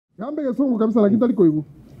Gambe gesungu kabisa lakini taliko hivu.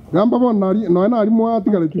 Gamba bona na alimu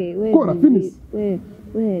atigale tu. Kora finish.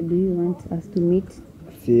 Where do you want us to meet?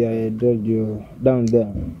 See, I told you down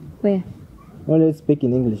there. Where? Only speak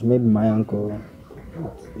in English. Maybe my uncle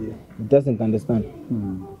he doesn't understand.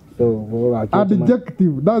 So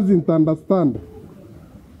adjective doesn't understand.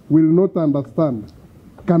 Will not understand.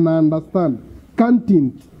 Can understand.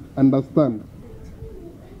 Can't understand.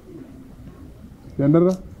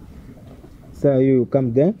 Yandara? So you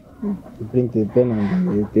come there, you bring the pen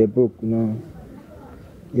and the book, no?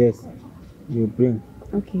 Yes, you bring.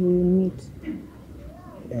 Okay, we will meet.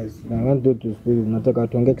 Yes, I want you to speak. Nataka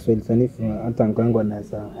tuongee Kiswahili sanifu hata nkangu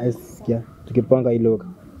anaweza asikia tukipanga hii lugha.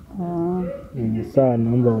 Sasa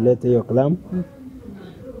naomba ulete hiyo kalamu.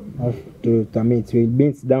 To submit, it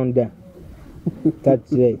means down there.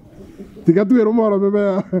 Touch right. Tikatu eromora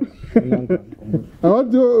bebe. I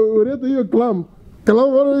want you ulete hiyo kalamu.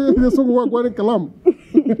 Kalamu wale yesungu kwa kwani kalamu.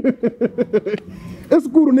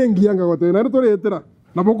 Eskuru nengi yanga kwa tena tore etera.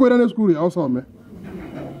 Na boko era eskuru ya osome.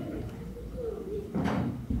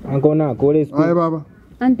 Anko na kole school. Ai baba.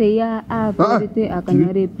 Ante ya apete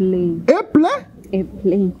akanyare plane. A plane? A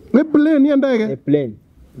plane. A plane ni ndege. A plane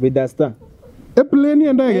with the star. A plane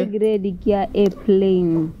ni ndege. Grade kia a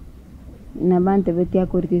plane. Na bante betia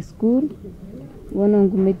korti school. Wana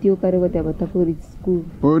ngumetio kare wote batakori school.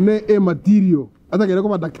 One a material. Ata kile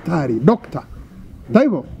kama daktari, doctor.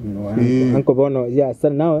 Taibo? Uncle Bono, yeah, so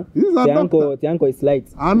now the uncle is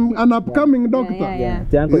late. An upcoming doctor. Yeah.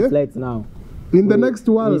 The uncle is late now. In the next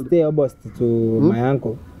world. We stay almost to my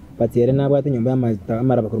uncle. But here na bwate nyumba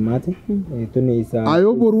mara bakurumati. Tuni isa.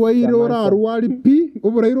 Ayo borwaire ora arwari pi,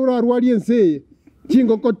 oburaire ora arwari ense.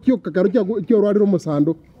 Chingo ko tyoka karo kyo arwari ro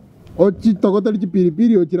musando. O chitogota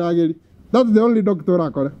chipiripiri o chirageri. That's the only doctor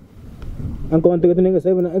akore. Uncle want to get nigga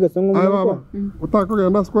seven ega songo. Ai baba. Utako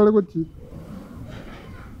genda skwale ko chi.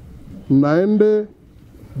 Naende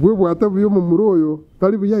bwebwata byo mu muroyo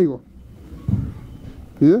tali byayigo.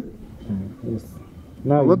 Yeah? Yes.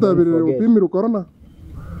 Now what are you upimiro corona?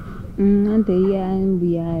 Ante ya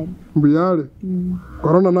mbiyale. Mbiyale.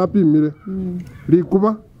 Corona na pimire.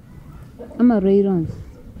 Likuba? Ama reirons.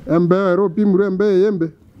 Embe ero pimire embe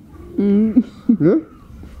yembe.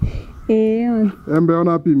 Embe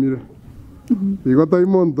ona pimire. Igota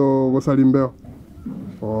imondo gosalimbeo.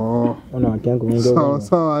 Oh. Ona kyangu ngo.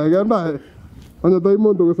 Sawa, egenda. Ona to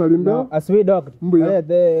imondo gosalimbeo. A sweet dog.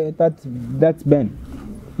 That's Ben.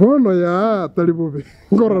 Bono ya talibobe.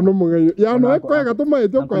 Ngora no munganyo. Ya no ekoyaga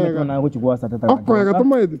tumaite okoyaga. Na guchugwa sa tata. Okoyaga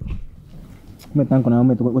tumaite. Metanko na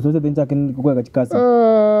umeto. Usose tencha kin kukwega chikasa.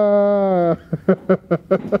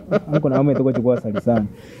 Anko na umeto guchugwa sa sana.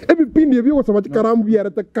 Ebipindi ebyo gosaba chikaramu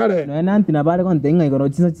byarete kare. No nanti na bare kon tenga igoro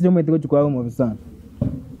chisa chiro umeto guchugwa mo bisana.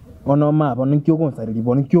 Ono ma bono nkyo konsarili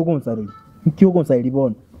bono nkyo konsarili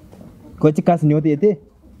bono. Ko chikasi nyote ete.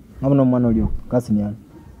 Abono mano lyo kasi nyana.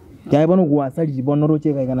 Kaya bono guasali bono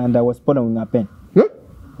roche kai kana nda was following a pen.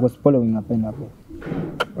 Was following a pen hapo.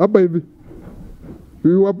 Hapa hivi.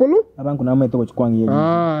 Uyu Apollo? Abangu na umeto kuchukwangi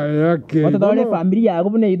yeye. Yake. Watu wale familia yako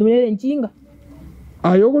bune itumele nchinga.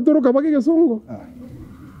 Ayo gotoroka bake gesongo.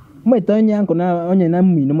 Umeto nyanko na onye na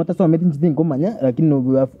mino mota so meti nchiti ngomanya lakini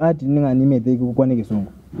no ati ninga nimete kukwane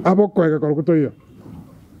gesongo. Abo kwega korokutoyo.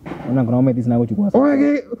 Ona kuna umeti sina kuchukwa.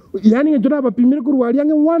 Oye, yani njora bapimire kurwari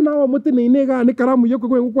ange wana wa muti neinega ni karamu yoko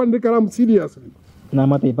kwe ni karamu seriously. Na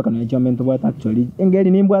mata ipaka na chombe nto bwata actually.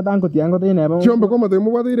 Engeli ni mbwata anko tiango tena ba. Chombe kwa mata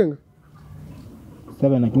mu bwata irenga.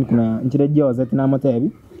 Sebe lakini kuna nchire Joseph na mata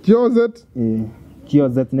yabi. Joseph.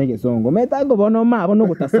 Joseph nege songo. Meta ngo bono ma bono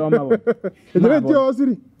kutasoma bo. Ejere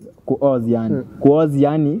Josiri. Ku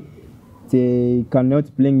oziani. They cannot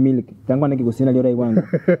bring milk. Tangu anake kusina leo wangu.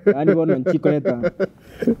 Yani bono nchikoleta.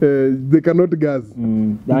 They cannot gas.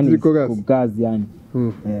 Yani gas yani.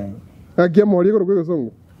 Akia mori ko ko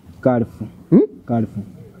songo. Kalfu.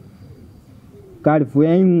 Kalfu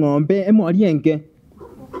ya ngombe emori enke.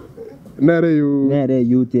 Nere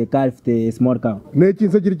yu te kalfu te small cow. Ne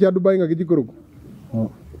chinsa chiri cha Dubai ngaki chikuruko.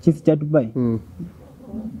 Chinsa cha Dubai.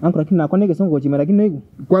 Anko lakini na kwaneke songo chimera lakini noiku.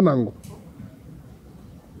 Kwanango.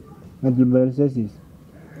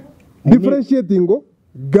 Differentiating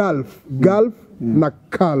golf na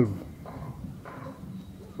calf.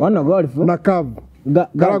 Wana golf na calf.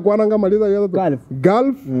 Gara kwana ngamaliza yote.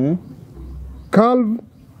 Golf. Calf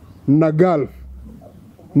na golf.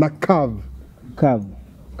 Na calf.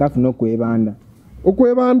 Calf no kwebanda.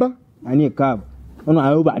 Okwebanda? Ani calf. Ono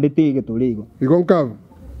ayo ba detege to lego. Ikon calf.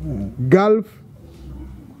 Golf.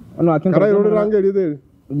 Ono akin kara iro rangeli de.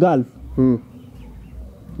 Golf.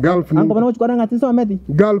 Golf. Anko bana uchukora ngati so meti.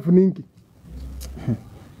 Golf ninki.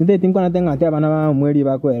 Nde tinko na tenga te bana mweli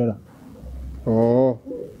ba kwerera. Oh.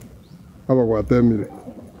 aba gwatemire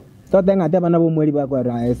Totenga te bana bo mweri ba kwa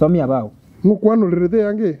somia bao. ngukwano rirete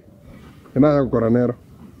yange ina yakora nero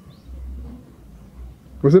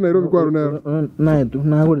Ose Nairobi kwa runero Na tu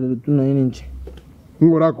na gore tu na inchi.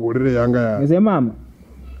 ngora kurire yanga ya Ese mama.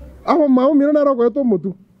 abo mao mira nero ko to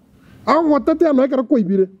mutu abo gotate ano ekara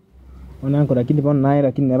koibire Ona nkora kindi bona naira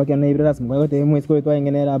lakini nabaki na ibira rasmu kwa te mwezi ko to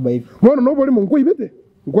engenera ba hivi. bono no boli monko ibete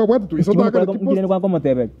ngwa bwatu tu isota kana Ngine kwa koma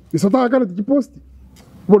tebe. isota kana tiposti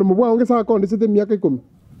bolo mubwa onge sa konde sete miaka 10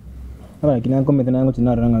 Aba lakini anko tena ngo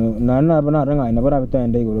china ranga na bana ranga ina bara bito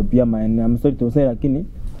ende igoro pia maana I'm sorry to say lakini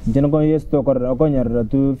njeno ko yes to ko nyarra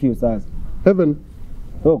tu few sas. heaven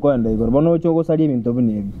To ko ende igoro bono choko sali minto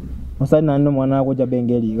bune. Osali na ndo mwana ko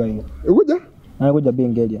jabengeli ga. ukuja Na ko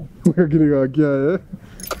jabengeli. kini ga kia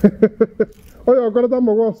oyo kora ta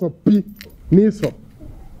mogo so pi niso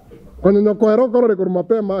kono nyoko ero koro re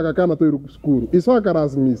mapema akakana to iru skuru iso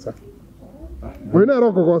akarasmisa Wena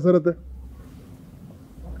roko ko serete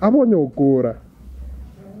abo nyokura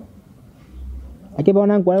Ake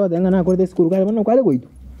bona kwale tenga na ko de skuru ga bona kwale goito.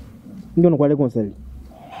 Ndio no kwale konseli.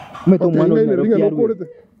 Meto mwana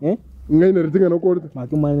eh ngai ne ritinga no korte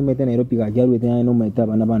Maki mwana mete na Nairobi ga jaru tena no meta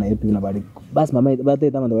bana bana Nairobi na bari. Bas mama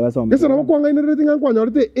bate tama ndo yaso. Esa no ko ngai ne ritinga kwa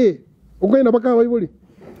nyorite ukai na baka waibuli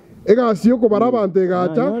ega sio ko baraba ante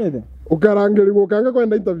gacha ukarangeli go kanga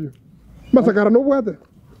kwenda interview masakara no bwate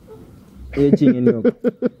Chingi niyo.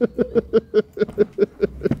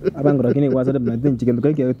 Abango lakini kwa sababu na tinchi kendo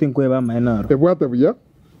kake tinko eba maenaro. Te bwate buya.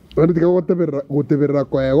 Wani tika goteberra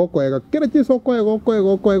koega. Kera chiso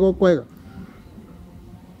koega.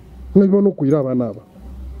 Ngai bono kuira bana aba.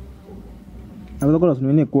 Abo ko los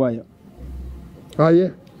nene kwaya.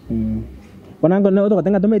 Aye. Wanango na oto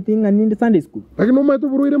tenga tome tinga ni Sunday school. Lakini no maito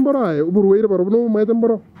buruire mborae, buruire baro no maito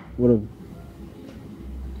mboro.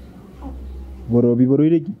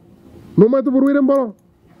 Buruire ki. No maito buruire mboro.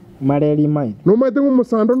 Mareli mai. No maito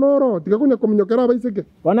musando noro, tika kunya komnyokera baiseke.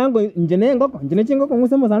 Wanango njene chingoko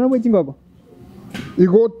ngusemo sana bwe chingoko.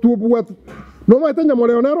 Igo tubuat. No maito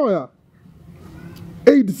nyamole nero ya.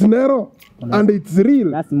 AIDS nero and it's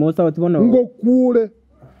real. That's most of bono. Ngokure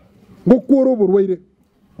buruire.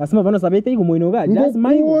 Asma bano sabete igu moino ga. Just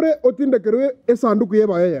mai. Ngokure otindekerwe esanduku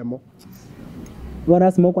yeba yemo.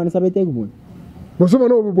 Wara smo kwa sabete igu moino. Bosoma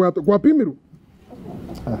no bwato kwa pimiru.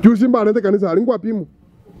 Jusi mbale kanisa ali ngwa pimu.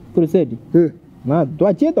 Crusade. Na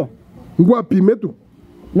tua cheto. Ngwa pimetu.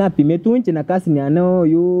 Na pimetu nche na kasi ni ano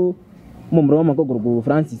yu mumro mako guru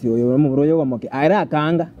Francis yo mumro yo mako aira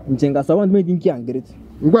kanga nchenga sawa ndime dinki angreti.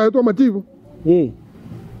 Ngwa yeto mativu.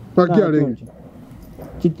 Paki ale.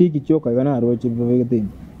 Chitiki choka yana roche bevete.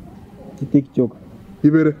 Chitiki choka.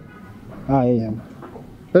 Ibere.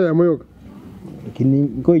 Moyoka. Lakini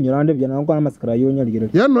ko inyorande byana ko na maskara yo nyaligero.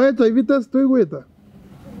 Ya no HIV test to igweta.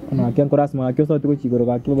 Na kyan koras ma kyo sa to chigoro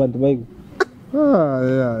ga kyo bantu bai.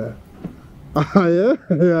 Yeah.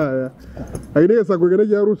 Aire sa kwegere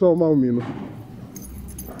ya ruso maumino.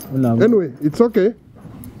 Anyway, it's okay.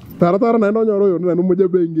 Taratara na no nyoro yo na numuje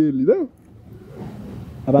bengeli.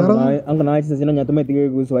 Anga na chisa sino nyato metige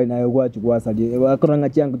guswa na yo kwa sali. Akoranga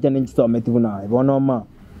chiangu cyane nchisome tibuna. Bono ma.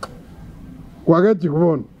 Kwage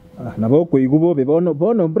chikubona. Na boko igubo be bono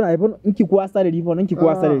bra bono nkikwasareli bono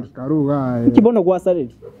nkikwasareli. Karuga. Nkibono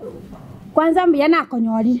kwasareli. Kwanza mbia na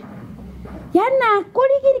konyori. Yana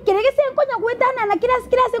kuri kirege senkonya gwetana na kila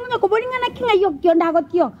senkonya kubolinga na kinga Okiondo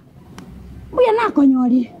gotio. Mbia na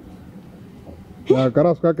konyori. Na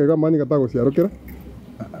karasika kega mani katago siarukira.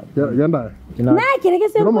 Genda. Na kirege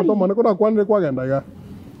senkonya. Romo to mane ko kwanire kwa genda ga.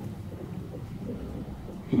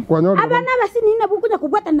 Kwanyori. Abana basi nina bukunya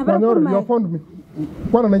kubwata na Kwanyori, you found me.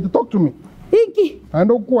 Kwana na talk to me. Iki.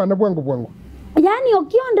 Ando kuwa na bwangu. Yani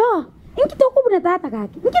Okiondo. Inki tokubuna tata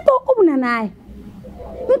kake. Inki tokubuna naye.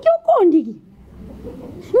 Inki ukondigi.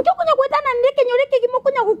 Inki kunya kwetana ndeke nyoreke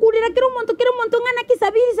gimokunya kukurira kiro monto ngana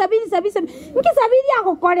kisabiri. Inki sabiri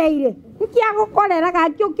agokoreire. Inki agokorera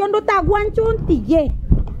kake Okiondo tagwancho ntige.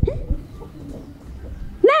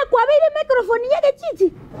 Na kwa biri microphone yake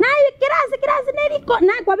chichi. Na kirasi neriko.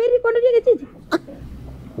 Na kwa biri kondo yake chichi.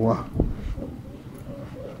 Wow.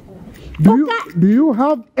 Do you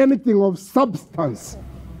have anything of substance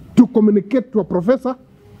to communicate to a professor?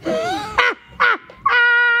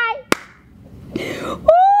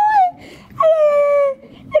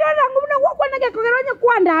 Irora ngumna gwakwana gakogera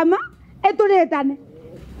kwandama etuletane.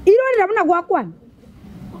 Irora mna gwakwana.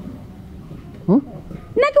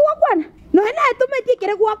 Naki gwakwana. No hena etumeti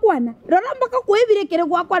kere gwakwana. Rora mpaka kwebire kere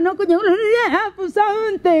gwakwana kunyo hafu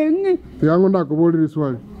something. Tiango ndakubulira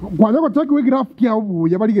swali. Kwanya ko take we graph kia ubu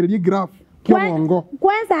yabaligererie graph kia mongo.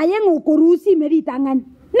 Kwanza yengo kurusi meritangani.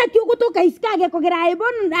 Na kiukutoka iskage kogera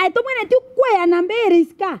ibon aitomwe na tukwe ya nambere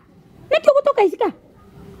iska. Nekyo kutoka isika.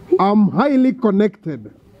 I'm highly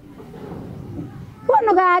connected.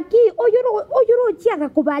 Bono gaki oyoro chiaga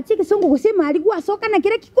kubachi kisongo kusema ali gwasoka na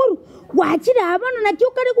kire kikuru. Wachira abono na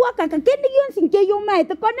kyo kare gwakaka kendi yonsi nke yoma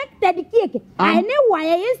ite connected kieke. Ane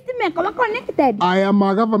waya estimate kama connected. I am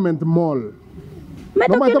a government mall.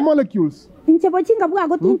 No molecules. Inchebo chinga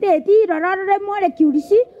bwa tinte ti rorore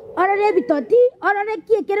molecules. Orare bitoti, orare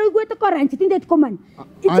kiekere igwete koranchi tinde tkomani.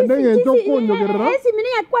 Ande ngento konyo gerra. Esi mini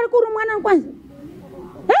yakwari kuru mwana kwanza.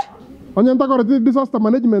 Onye ntakore ti disaster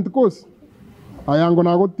management course. Ayango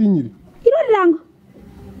na gotinyiri. Irorango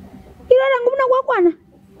muna kwa kwana.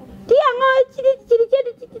 Ti anga chiri.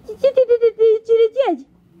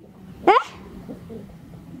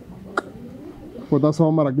 Kota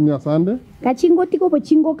soma rakini asande. Kachingo tiko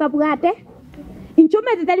bochingo kabwate.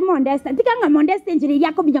 Inchome tetali mondesta. Tikanga mondesta njiri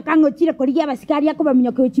yako binyokango chire korigia basikari yako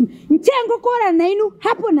baminyoke uchimi. Nchengo kora na inu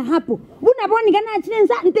hapo na hapo. Buna boni gana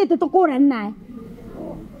chinenza ntete tokora nae.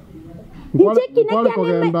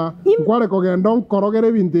 Nkware kogenda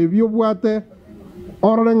nkorogere bintu ebyo bwate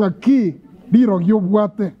orore ngaki diro gyo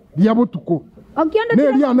bwate dia butuko Okiondo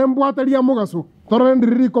ne ria ne mbwate ria mugaso torore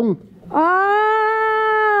ndiriri kongu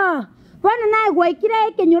bwana nae gwaikira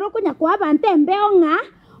ekenyoro kunya kwa bante mbeo nga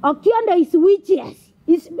Okiondo is witches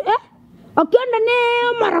Okiondo ne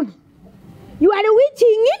morogi you are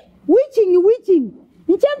witching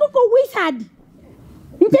nchengo ko wizard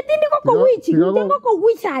Nchetindi koko witching nchengo ko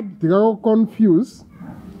wizard tiga go confuse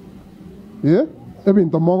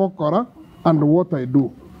ebinto mogo kora and what I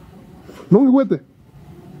do nongi wete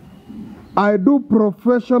I do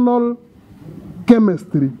professional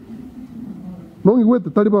chemistry nongi wete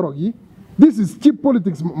tali barogi this is cheap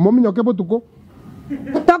politics mominyoke botuko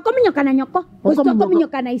Toko minyokana nyoko Toko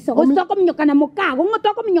minyokana iso Toko minyokana mokago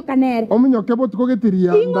Toko minyokana ere Ominyoke botuko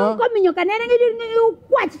getirianda Ingo minyokana ere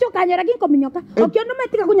Kwachi chokanyora kinko minyoka Okiondo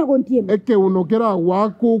metika kunya kontieme Eke unokera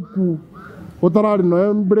wako ku Otarari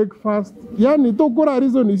no breakfast Yani tokora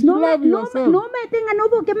reason is you love yourself No metenga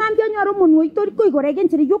nobo ke mambio nyoro munu Itori kuigorege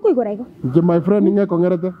nchiri yu kuigorege My friend inge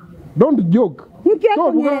kongerete Don't joke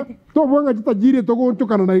To buanga chita jiri Toko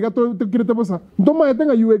unchokana na iga To kirete bosa Ntoma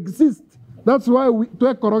etenga you exist That's why we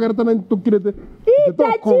to korogerete na tukirete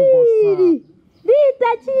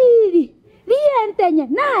Ritachiri Rientenye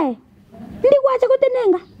nae Ndi kwacha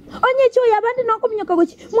kutenenga Onye cho yabandi no kuminyoka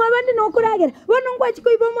gochi Mwabandi no kuragera Wano ngwachi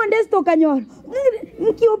kuibo mondesto kanyoro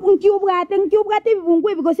Nkiobwate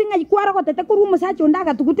bibungu because nga kwara ko tete kuru musacho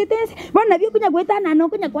ndaga tukutetense Bana byo kunya gweta na no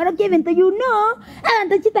kunya kwara kevento you know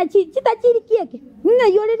Anta chitachiri kieke Nga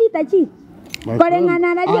yore ritachiri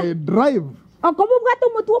Korengana na I drive Okobo bwato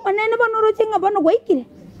mutu manene bano rochenga bano gwaikire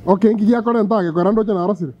Okay ngi ya kore ntage kora ndo chana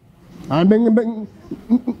arasire ande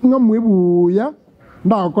ngamwebu ya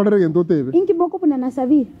nda okorere gento tebe Inki boko buna na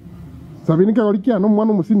sabiri Sabini ka gorikia no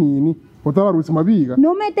mwana musinini otara rusi mabiga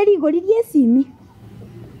No meteri goririe simi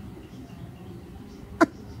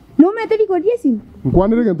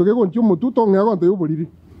Nkwanire gento ke gonchi mutu to nga gonto yoboriri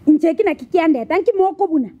Incheki na kikiande tanki moko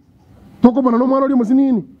buna Toko bana no mwana ri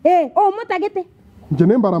musinini motagete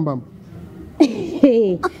Njene mbarambamba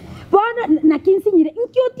Bono na kinsinyire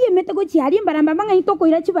inkioti emete go chiari mbarambamba nga itoko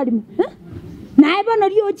ira chibalimu Nae bono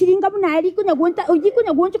rio chiringa buna ari kunya gwonta oji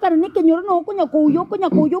kunya gwoncho kana nekenyoro no kunya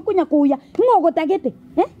kuya ngogo tagete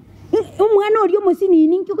umwana orio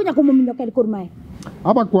musinini nki kunya kumuminyo kali kurmae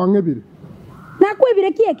Aba kwangebire Na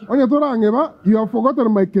kwebire kieke Onye torangeba you have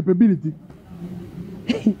forgotten my capability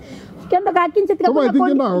Kendo ka kinche tika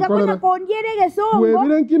kunya kondiere gesongo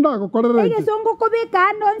Webire nkinda ko korere Gesongo kobeka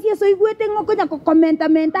ando nsio so igwete ngoko nya komenta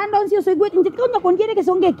ando nsio so igwete nje kunya kondiere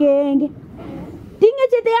gesongo kenge Tinge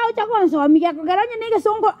chete yao cha konso amiga kogaranya nege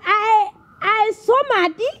songo ai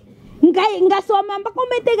somati nga soma mbako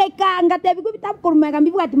metega ikanga tebi kubita kuruma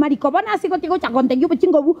gambi bwati mariko bana siko tiko cha konte yupo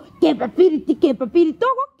chingo bu capability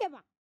toko